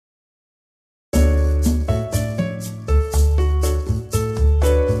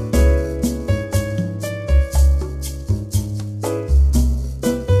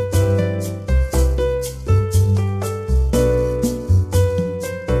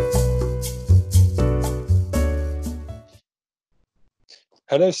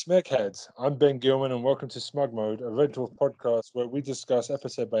Hello, Smegheads. I'm Ben Gilman, and welcome to Smug Mode, a Red Dwarf podcast where we discuss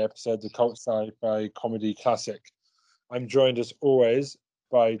episode by episode the cult sci-fi comedy classic. I'm joined as always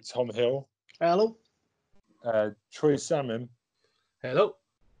by Tom Hill, Hello. Troy Salmon, Hello.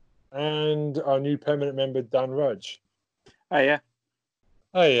 and our new permanent member Dan Rudge. Hiya.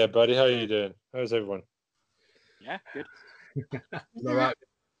 Hey, buddy. How are you doing? How's everyone? Yeah, good. All right.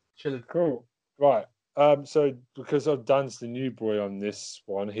 Chilling. Cool. Right. So because Dan's the new boy on this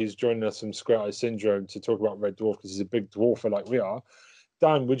one, he's joining us from Square Eye Syndrome to talk about Red Dwarf because he's a big dwarfer like we are.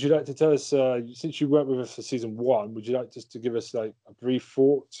 Dan, would you like to tell us, since you worked with us for season 1, would you like just to give us like a brief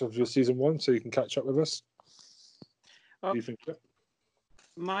thoughts of your season 1 so you can catch up with us? What do you think?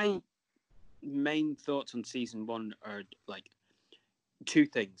 My main thoughts on season 1 are like two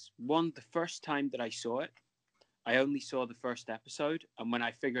things. One, the first time that I saw it, I only saw the first episode, and when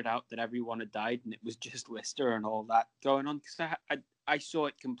I figured out that everyone had died and it was just Lister and all that going on, because I saw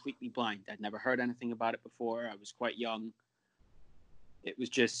it completely blind. I'd never heard anything about it before. I was quite young. It was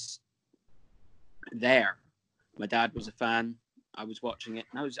just there. My dad was a fan. I was watching it,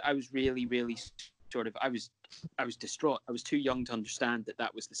 and I was really, really sort of, I was distraught. I was too young to understand that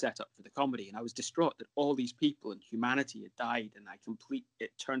that was the setup for the comedy, and I was distraught that all these people and humanity had died, and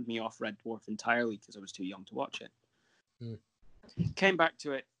it turned me off Red Dwarf entirely because I was too young to watch it. Came back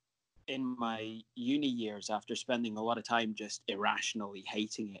to it in my uni years after spending a lot of time just irrationally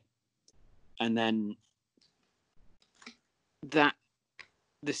hating it, and then the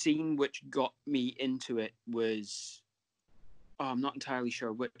scene which got me into it was, I'm not entirely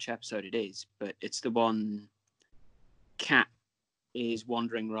sure which episode it is, but it's the one Cat is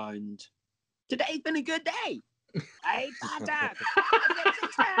wandering around. Today's been a good day. I ate 5 times. I ate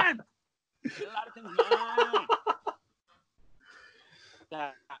 6 times. A lot of things going on.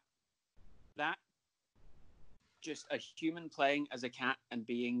 That just a human playing as a cat and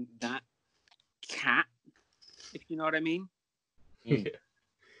being that cat, if you know what I mean. Yeah.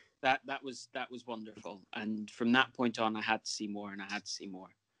 That was wonderful, and from that point on, I had to see more, and I had to see more.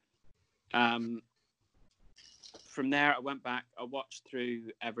 From there, I went back. I watched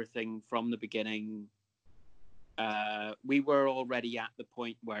through everything from the beginning. We were already at the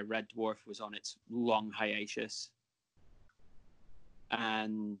point where Red Dwarf was on its long hiatus,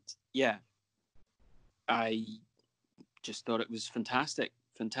 and yeah, I just thought it was fantastic.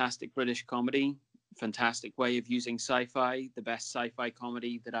 Fantastic British comedy. Fantastic way of using sci-fi, the best sci-fi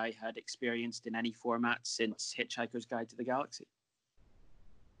comedy that I had experienced in any format since Hitchhiker's Guide to the Galaxy.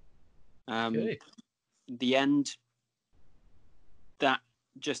 Okay. The end, that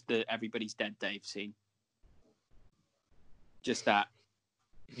just the Everybody's Dead Dave scene, just that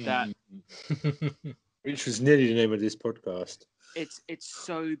Which was nearly the name of this podcast. it's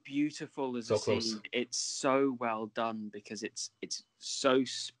so beautiful as So a scene. close. It's so well done because it's so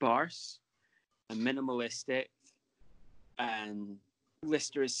sparse and minimalistic, and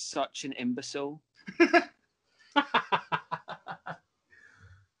Lister is such an imbecile,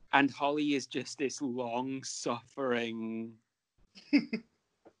 and Holly is just this long suffering.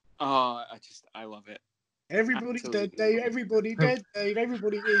 I love it. Everybody's Absolutely. dead, Dave. Everybody dead, Dave.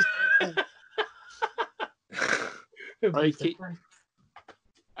 Everybody is dead. Like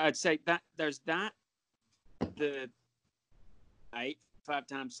I'd say that there's that. I ate 5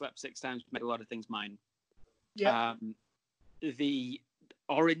 times, slept 6 times, made a lot of things mine. Yeah. The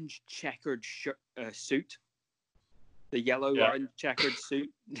orange checkered suit, the yellow orange checkered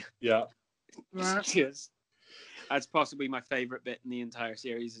suit. Yeah. That's possibly my favorite bit in the entire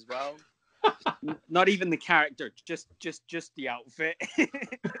series as well. Not even the character, just the outfit.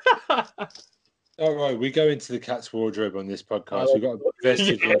 All right, we go into the cat's wardrobe on this podcast. We've got a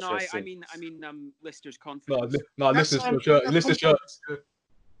vested No, interest I in- mean, Lister's confidence. Lister's shirt.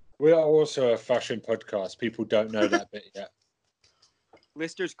 We are also a fashion podcast. People don't know that bit yet.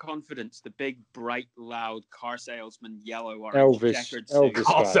 Lister's confidence, the big, bright, loud car salesman, yellow orange checkered suit. Elvis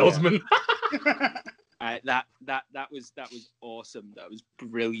Car guy, salesman. That was awesome. That was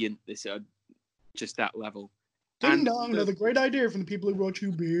brilliant. This just that level. Ding And dong, another great idea from the people who brought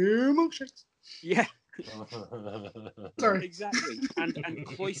you beer milkshakes. Yeah, Sorry. exactly. And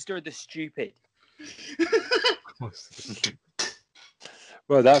Cloister the stupid.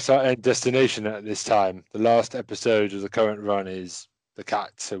 Well, that's our end destination at this time. The last episode of the current run is the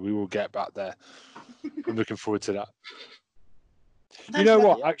cat, so we will get back there. I'm looking forward to that. You know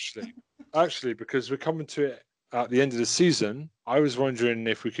what? Actually, because we're coming to it at the end of the season, I was wondering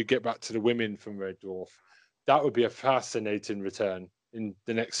if we could get back to the women from Red Dwarf. That would be a fascinating return in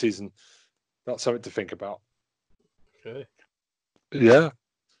the next season. That's something to think about. Okay. Yeah.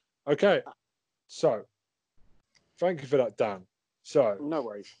 Okay. So, thank you for that, Dan. So No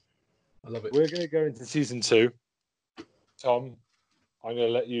worries. I love it. we're going to go into season 2. Tom, I'm going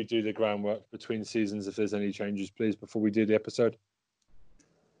to let you do the groundwork between seasons if there's any changes, please, before we do the episode.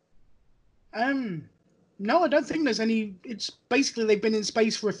 No, I don't think there's any. It's basically they've been in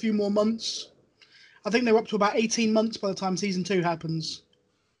space for a few more months. I think they're up to about 18 months by the time season 2 happens.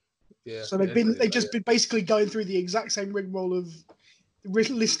 Yeah. So they've just been basically going through the exact same rigmarole of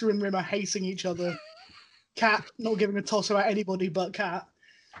Lister and Rimmer hating each other, Cat not giving a toss about anybody but Cat,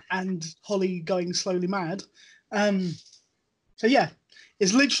 and Holly going slowly mad. So yeah,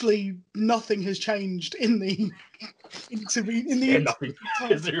 it's literally nothing has changed in the nothing.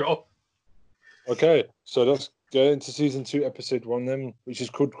 Zero. Okay, so let's go into season 2, episode 1 then, which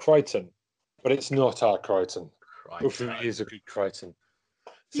is called Crichton. But it's not our Crichton. Hopefully he is a good Crichton.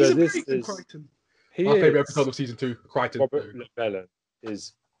 He's So a this very good is Crichton. My favourite episode of season 2, Crichton. Robert Llewellyn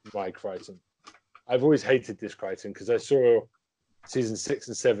is my Crichton. I've always hated this Crichton because I saw season 6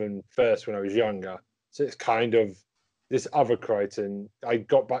 and 7 first when I was younger. So it's kind of this other Crichton. I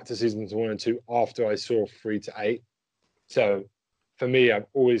got back to seasons 1 and 2 after I saw 3 to 8. So for me, I've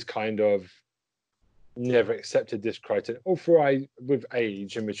always kind of never accepted this Crichton. Although with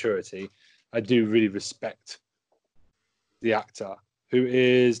age and maturity, I do really respect the actor, who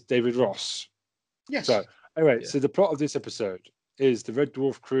is David Ross. Yes. So anyway, so the plot of this episode is the Red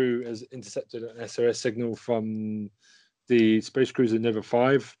Dwarf crew has intercepted an SOS signal from the space cruiser Nova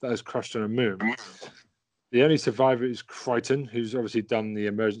 5 that has crashed on a moon. The only survivor is Crichton, who's obviously done the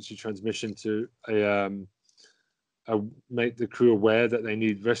emergency transmission to make the crew aware that they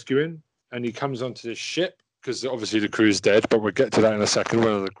need rescuing. And he comes onto the ship because obviously the crew is dead, but we'll get to that in a second. One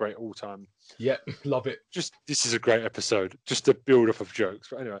of the great all-time. Yeah, love it. This is a great episode. Just a build-up of jokes.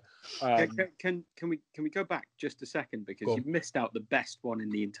 But anyway, Can we go back just a second because you've missed out the best one in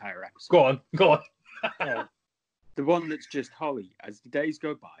the entire episode. Go on. The one that's just Holly. As the days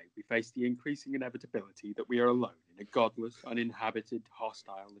go by, we face the increasing inevitability that we are alone in a godless, uninhabited,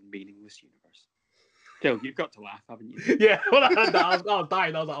 hostile, and meaningless universe. Phil, you've got to laugh, haven't you? Yeah, well, I was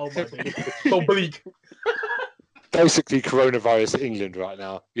dying. I was like, oh my god, so bleak. Basically, coronavirus England right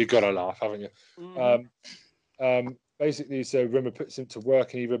now. You've got to laugh, haven't you? Basically, so Rimmer puts him to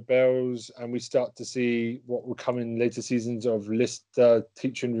work and he rebels, and we start to see what will come in later seasons of Lister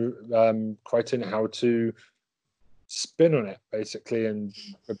teaching Crichton how to spin on it, basically, and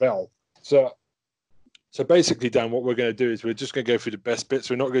rebel. So basically, Dan, what we're going to do is we're just going to go through the best bits.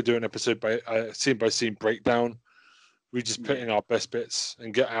 We're not going to do an episode by scene breakdown. We just put in our best bits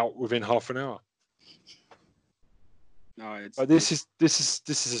and get out within half an hour. No, but this is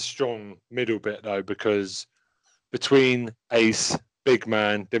a strong middle bit though, because between Ace, Big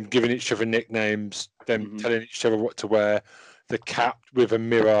Man, them giving each other nicknames, them telling each other what to wear, the Cat with a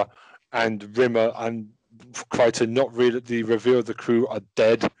mirror, and Rimmer and Crichton not really reveal the crew are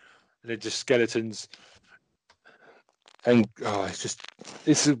dead and they're just skeletons. And this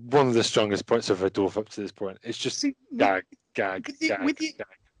is one of the strongest points of Red Dwarf up to this point. It's just gag.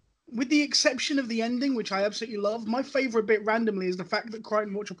 With the exception of the ending, which I absolutely love, my favourite bit randomly is the fact that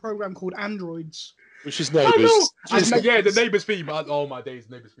Crichton watched a program called Androids. Which is Neighbours. Yeah, the Neighbours theme. Oh my days,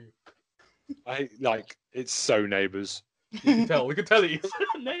 Neighbours theme. It's so Neighbours. You can tell it is.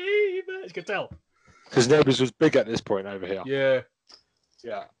 Neighbours. You can tell. Because Neighbours was big at this point over here. Yeah.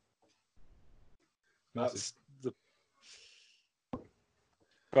 Yeah.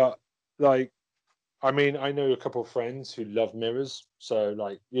 But I know a couple of friends who love mirrors, so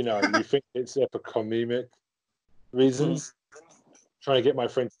you think it's there for comedic reasons. Trying to get my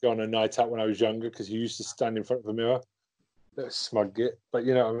friend to go on a night out when I was younger because he used to stand in front of a mirror. Let's smug it, but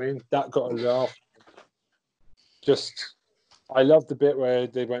you know what I mean. That got a laugh. I love the bit where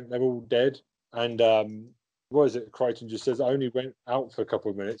they're all dead, and what is it? Crichton just says, "I only went out for a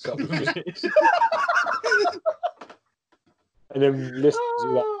couple of minutes." And then Lister's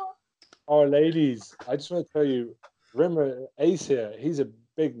like, "Oh, ladies, I just want to tell you, Rimmer Ace here, he's a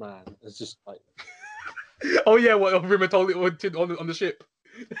big man." It's just like, oh yeah, what Rimmer told it on the ship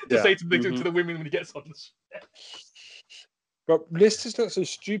to say to the women when he gets on the ship. But Lister's not so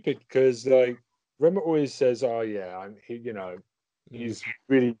stupid because Rimmer always says, "Oh yeah, he's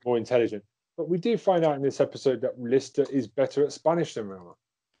really more intelligent." But we do find out in this episode that Lister is better at Spanish than Rimmer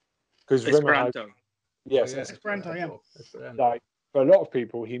because Rimmer has. Yes, Esperanto, yeah. For a lot of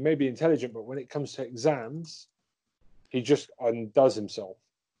people, he may be intelligent, but when it comes to exams, he just undoes himself.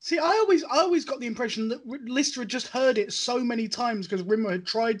 See, I always got the impression that Lister had just heard it so many times because Rimmer had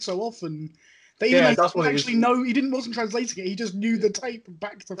tried so often that he wasn't translating it. He just knew the tape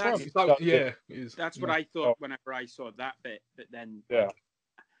back to front. That's what I thought whenever I saw that bit. But then,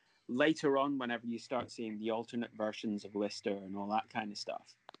 later on, whenever you start seeing the alternate versions of Lister and all that kind of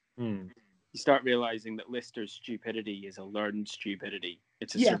stuff, you start realizing that Lister's stupidity is a learned stupidity.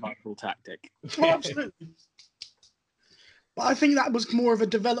 It's a survival tactic. Oh, absolutely. But I think that was more of a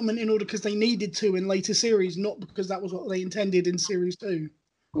development in order because they needed to in later series, not because that was what they intended in series 2.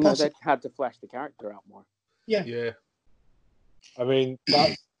 No, they had to flesh the character out more. Yeah. Yeah. I mean,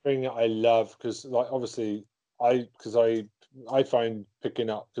 that's the thing that I love because, like, obviously, I find picking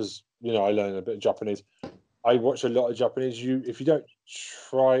up because I learn a bit of Japanese. I watch a lot of Japanese. If you don't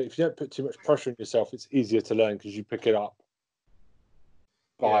put too much pressure on yourself, it's easier to learn because you pick it up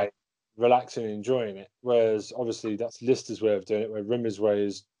by relaxing and enjoying it. Whereas obviously that's Lister's way of doing it, where Rimmer's way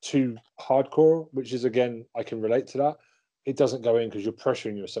is too hardcore, which is, again, I can relate to that. It doesn't go in because you're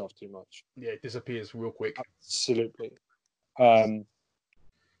pressuring yourself too much. Yeah, it disappears real quick. Absolutely. I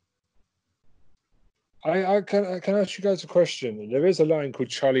can ask you guys a question. There is a line called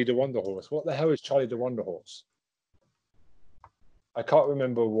Charlie the Wonder Horse. What the hell is Charlie the Wonder Horse? I can't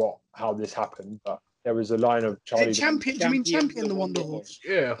remember how this happened, but there was a line of Charlie. Do you mean Champion the Wonder Horse?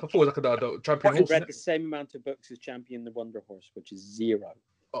 Yeah, I thought it was like a Champion Horse. I read the same amount of books as Champion the Wonder Horse, which is 0.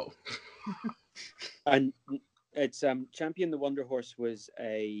 Oh. And it's Champion the Wonder Horse was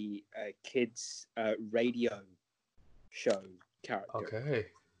a kids radio show character. Okay.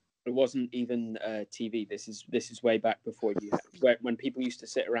 It wasn't even TV. This is way back before when people used to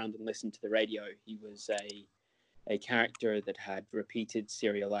sit around and listen to the radio. He was a character that had repeated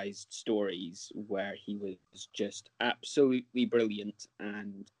serialized stories where he was just absolutely brilliant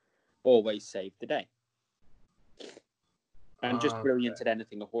and always saved the day. And just brilliant at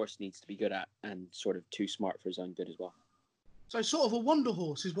anything a horse needs to be good at, and sort of too smart for his own good as well. So sort of a wonder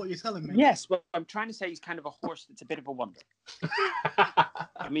horse is what you're telling me? Yes, well, I'm trying to say he's kind of a horse that's a bit of a wonder.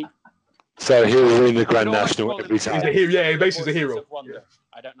 I mean... So he'll win the Grand National every time. He's a hero. Yeah, basically a hero. Yeah.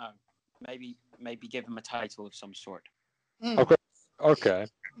 I don't know. Maybe give him a title of some sort. Okay.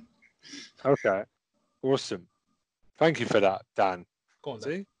 Awesome. Thank you for that, Dan. Go on,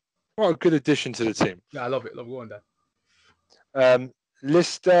 Dan. See? What a good addition to the team. Yeah, I love it. Go on, Dan.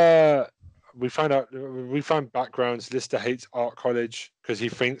 Lister, we find backgrounds. Lister hates art college because he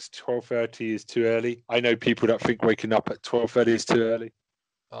thinks 12:30 is too early. I know people that think waking up at 12:30 is too early.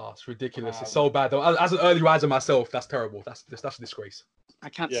 Oh, it's ridiculous. It's so bad. Though. As an early riser myself, that's terrible. That's a disgrace. I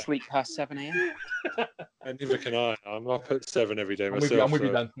can't sleep past 7 a.m. And neither can I. I'm up at 7 every day myself. I'm with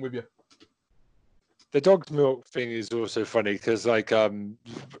you, Dan. I'm with you. The dog's milk thing is also funny because they're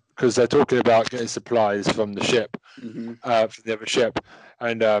talking about getting supplies from the ship, from the other ship,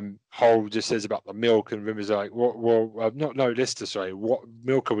 and Hull just says about the milk, and Rimmer's like, Lister, sorry, what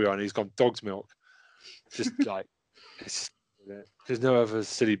milk are we on? He's gone dog's milk. Just like, because no other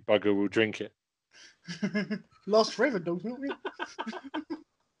silly bugger will drink it. Lost forever, dog's milk.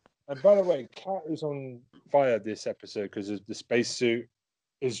 And by the way, Cat is on fire this episode because the spacesuit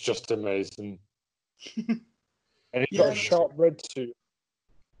is just amazing. And he's got a sharp red suit.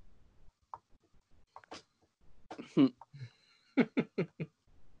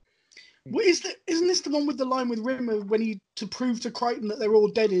 What isn't this the one with the line with Rimmer when he, to prove to Crichton that they're all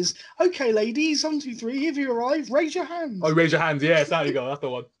dead, is, okay, ladies, 1, 2, 3, if you arrive, raise your hands. Oh, raise your hands. Yes, there you go. That's the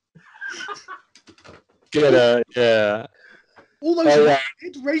one. Yeah. All those dead,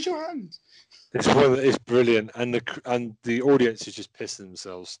 raise your hands. It's brilliant, and the audience is just pissing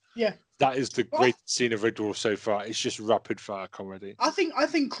themselves. Yeah, that is the greatest scene of Red Dwarf so far. It's just rapid fire comedy. I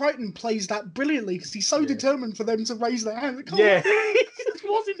think Crichton plays that brilliantly because he's so determined for them to raise their hands. He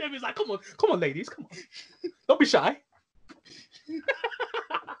was in there. He's like, come on, ladies, come on, don't be shy.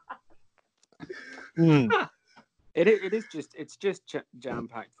 It's just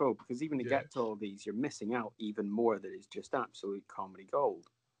jam-packed full because even to get to all these, you're missing out even more. That is just absolute comedy gold.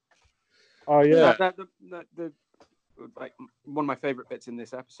 Oh yeah. Like one of my favorite bits in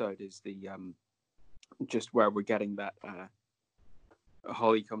this episode is the just where we're getting that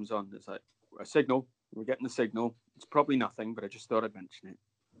Holly comes on. It's like a signal. We're getting a signal. It's probably nothing, but I just thought I'd mention it.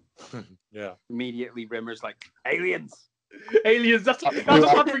 Yeah. Immediately, Rimmer's like, aliens. Aliens. That's what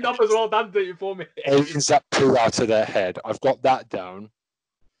I bring up as well. Dan did it for me. Aliens that pull out of their head. I've got that down.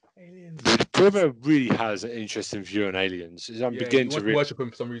 Aliens. Rimmer really has an interesting view on aliens. I'm beginning to worship him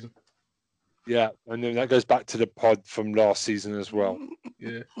for some reason. Yeah, and then that goes back to the pod from last season as well.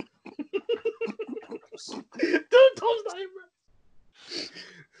 Yeah. Don't toss that in,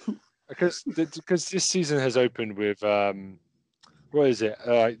 bro. Because this season has opened with what is it?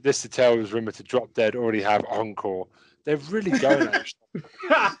 Lister tells Rimmer to drop dead. Already have encore. They're really going at each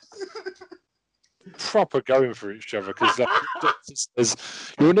other. Proper going for each other because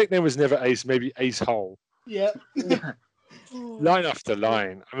your nickname was never Ace, maybe Ace Hole. Yeah. line after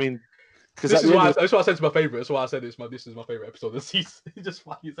line. I mean, because This is why I said it's my favorite. That's why I said this is my favorite episode of the season. Just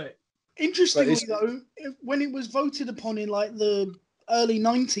why you say it. Interestingly, though, when it was voted upon in like the early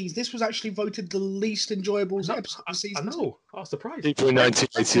 90s, this was actually voted the least enjoyable episode of the season. I know. I was surprised. People in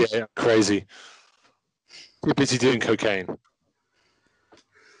 1988 are crazy. Too busy doing cocaine.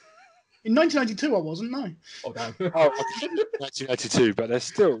 In 1992, I wasn't. No. Oh damn. 1992, but they're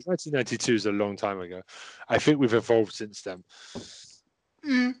still 1992 is a long time ago. I think we've evolved since then.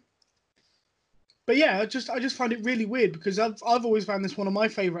 Mm. But yeah, I just find it really weird because I've always found this one of my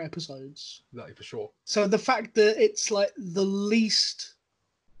favorite episodes. That for sure. So the fact that it's like the least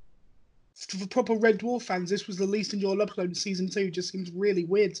for proper Red Dwarf fans, this was the least enjoyable episode in season 2 just seems really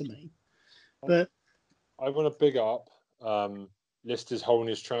weird to me. But I want to big up Lister's hole in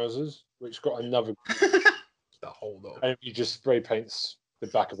his trousers, which got another. That hole though. And he just spray paints the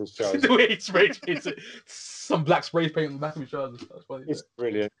back of his trousers. The way he spray paints it. Some black spray paint on the back of his trousers. That's funny. It's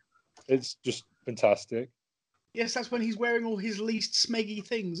brilliant. It's just fantastic. yes, that's when he's wearing all his least smeggy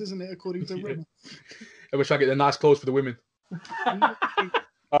things, isn't it? According to Rimmer. I wish I get the nice clothes for the women.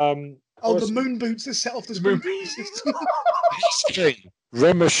 The moon boots that set off the spring system.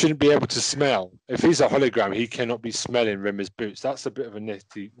 Rimmer shouldn't be able to smell. If he's a hologram, he cannot be smelling Rimmer's boots. That's a bit of a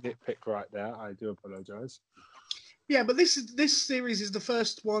nitpick right there. I do apologise. Yeah, but this series is the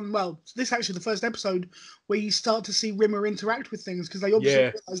first one. Well, this is actually the first episode where you start to see Rimmer interact with things because they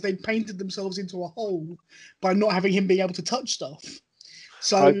obviously realized they'd painted themselves into a hole by not having him being able to touch stuff.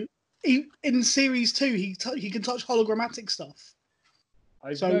 So in series 2, he can touch hologrammatic stuff.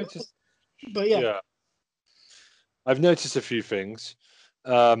 I've noticed, but yeah, I've noticed a few things.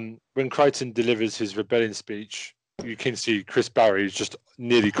 When Crichton delivers his rebellion speech, you can see Chris Barry is just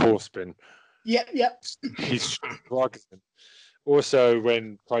nearly corpsing. Yeah. He's bargaining. Also,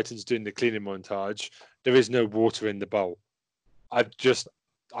 when Crichton's doing the cleaning montage, there is no water in the bowl. I've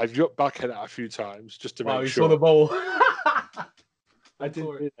looked back at that a few times just to make sure. You saw the bowl. I didn't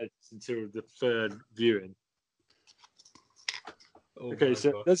realize until the third viewing. Oh okay,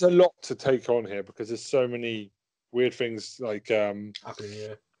 so there's a lot to take on here because there's so many weird things like happening.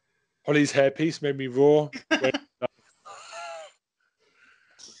 Yeah, Holly's hairpiece made me raw.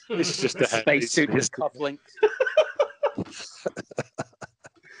 It's just a spacesuit with cufflinks.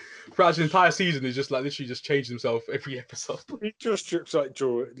 Throughout the entire season, is just like literally just changed himself every episode. He just looks like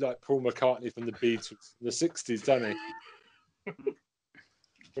Paul McCartney from the Beatles in the '60s, doesn't he?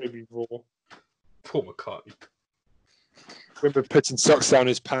 Maybe raw. Paul McCartney. Remember putting socks down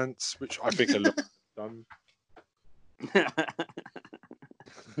his pants, which I think a lot done.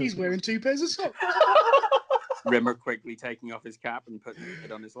 He's wearing 2 pairs of socks. Rimmer quickly taking off his cap and putting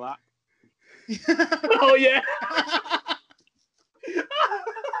it on his lap. Oh yeah. I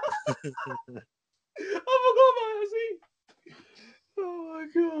forgot about that scene. Oh my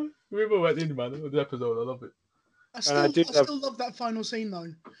god. Rimmer went in, man. The episode, I love it. I still love that final scene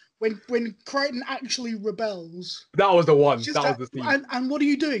though. When Crichton actually rebels. That was the one. That was the scene. And what are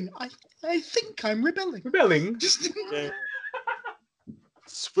you doing? I think I'm rebelling. Rebelling? Just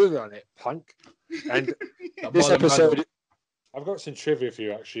swing on it, punk. And this episode, I've got some trivia for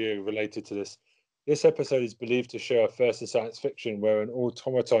you actually related to this. This episode is believed to show a first in science fiction where an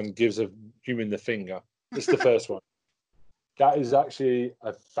automaton gives a human the finger. It's the first one. That is actually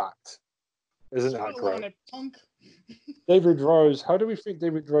a fact. Isn't that correct? David Rose, how do we think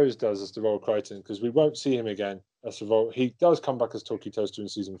David Rose does as the role of Crichton? Because we won't see him again as the role. He does come back as Talkie Toaster in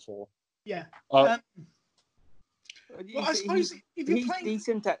season 4. Yeah. Well, I suppose if he's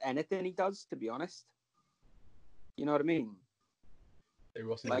decent at anything he does, to be honest. You know what I mean?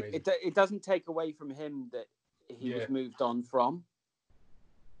 Like it doesn't take away from him that he was moved on from.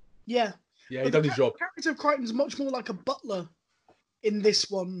 Yeah. Yeah, he done his job. The character of Crichton's much more like a butler in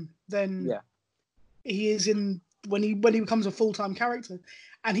this one than he is in when he becomes a full-time character,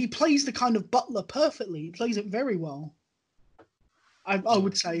 and he plays the kind of butler perfectly. He plays it very well. I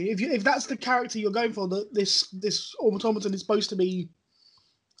would say if that's the character you're going for, that this automaton is supposed to be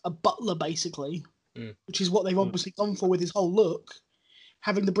a butler basically, which is what they've obviously gone for with his whole look.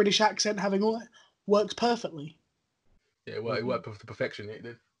 Having the British accent, having all that, works perfectly. Yeah, well, it worked to perfection. It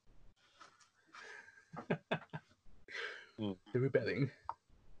did. The rebelling.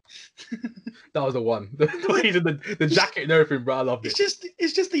 That was the one. The jacket and everything, bro. I loved it.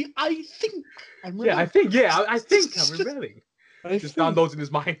 It's just the I think I'm rebelling. I think I'm rebelling. Just downloads in his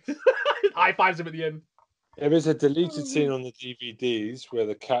mind. High fives him at the end. There is a deleted scene on the DVDs where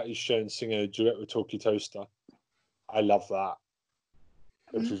the cat is shown singing a duet with Talkie Toaster. I love that.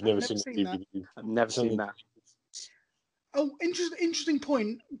 Which we've never seen on DVD. I've never seen that. Oh, interesting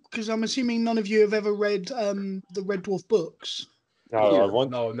point, because I'm assuming none of you have ever read the Red Dwarf books. No, I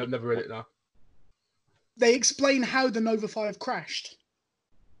want. No, never read it now. They explain how the Nova 5 crashed.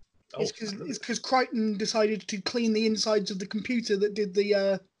 Oh, It's because Crichton decided to clean the insides of the computer that did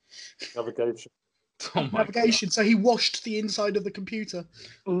the Navigation. oh my navigation. So he washed the inside of the computer,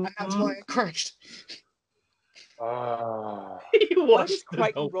 and that's why it crashed. Ah. God. He Why watched does the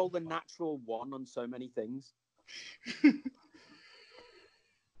Crichton whole- roll the natural one on so many things?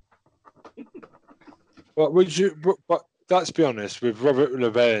 But would you? But let's be honest. With Robert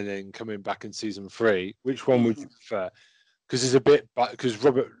Llewellyn coming back in season 3, which one would you prefer? Because it's a bit. Because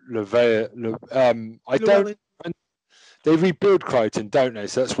Robert Llewellyn. I don't. Llewellyn. They rebuild Crichton, don't they?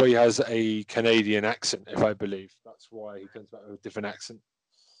 So that's why he has a Canadian accent, if I believe. That's why he comes back with a different accent.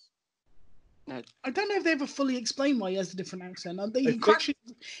 I don't know if they ever fully explain why he has a different accent. think-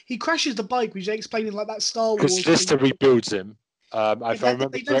 He crashes the bike, which they explain in like that Star Wars. Because Lister thing. rebuilds him. If I remember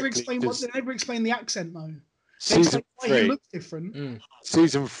They never correctly, explain because they never explain the accent though. They season explain why he 3, looks different.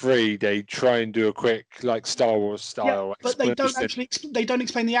 season 3, they try and do a quick like Star Wars style. But they don't explanation. actually they don't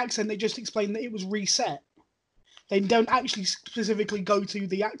explain the accent. They just explain that it was reset. They don't actually specifically go to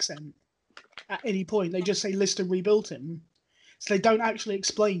the accent at any point. They just say Lister rebuilt him. So they don't actually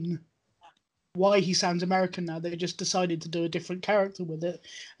explain why he sounds American now. They just decided to do a different character with it,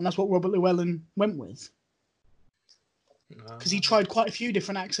 and that's what Robert Llewellyn went with. Because he tried quite a few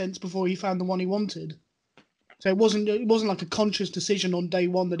different accents before he found the one he wanted. So it wasn't like a conscious decision on day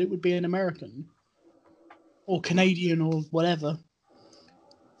one that it would be an American or Canadian or whatever.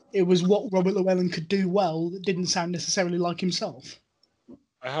 It was what Robert Llewellyn could do well that didn't sound necessarily like himself.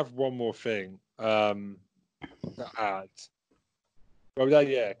 I have one more thing to add. Well,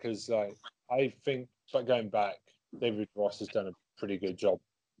 yeah, because like I think, but going back, David Ross has done a pretty good job.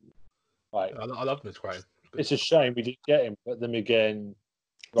 Like, I love Miss Crichton. it's a shame we didn't get him, but then again,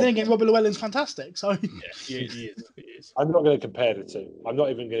 Then again, Robert Llewellyn's fantastic. So Yeah, he is. I'm not going to compare the two. I'm not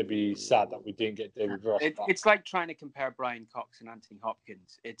even going to be sad that we didn't get David Ross. back. It's like trying to compare Brian Cox and Anthony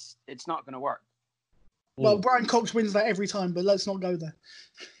Hopkins. It's not going to work. well, Brian Cox wins that every time, but let's not go there.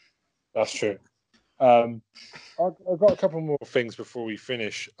 That's true. I've got a couple more things before we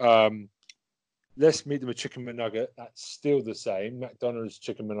finish. Let's meet them with Chicken McNugget. That's still the same. McDonald's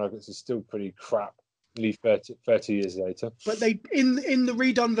Chicken McNuggets is still pretty crap. Nearly 30 years later. But they in the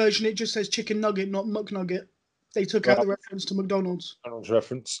redone version, it just says Chicken Nugget, not McNugget. They took out the reference to McDonald's. McDonald's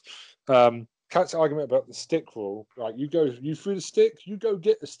reference. Cat's argument about the stick rule. Like, you threw the stick, you go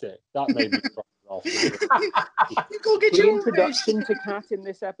get the stick. That made me cry. You go get The your introduction to Cat in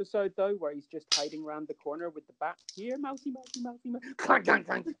this episode, though, where he's just hiding around the corner with the bat. Here, mousey, mousey, mousey, mousey. Clank, clank,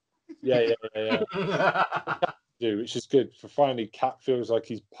 clank. Yeah. Which is good. For finally, Cat feels like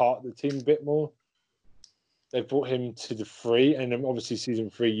he's part of the team a bit more. They brought him to the 3, and then obviously season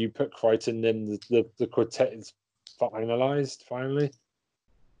 3, you put Crichton, then the quartet is finalised finally.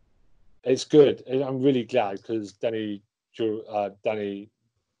 It's good. And I'm really glad because Danny Jules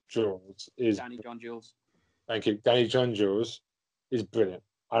is Danny John Jules. Thank you. Danny John Jules is brilliant.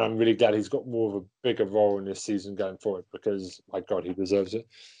 And I'm really glad he's got more of a bigger role in this season going forward because, my God, he deserves it.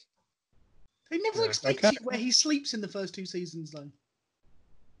 They never explain to you where he sleeps in the first 2 seasons, though.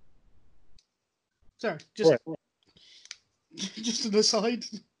 Sorry, just an aside.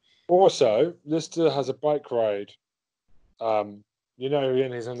 Also, Lister has a bike ride. When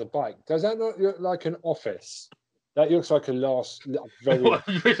he's on the bike. Does that not look like an office? That looks like a very...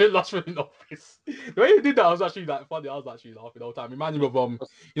 You lost in the office. The way you did that was actually like funny. I was actually laughing the whole time. It reminded me of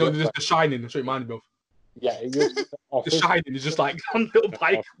the Shining. That's what it reminded me of. Yeah, it looks like an office. The Shining is just like one little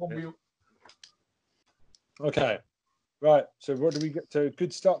bike, one wheel. Okay. Right, so what do we get to?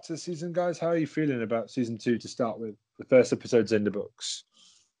 Good start to the season, guys. How are you feeling about season 2 to start with? The first episode's in the books.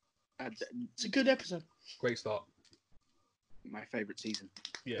 It's a good episode. Great start. My favourite season.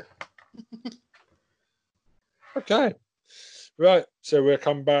 Yeah. Okay. Right, so we'll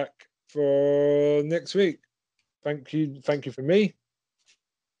come back for next week. Thank you for me.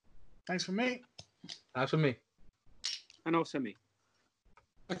 Thanks for me. That's for me. And also me.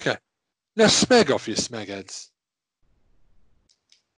 Okay. Now smeg off your smegheads.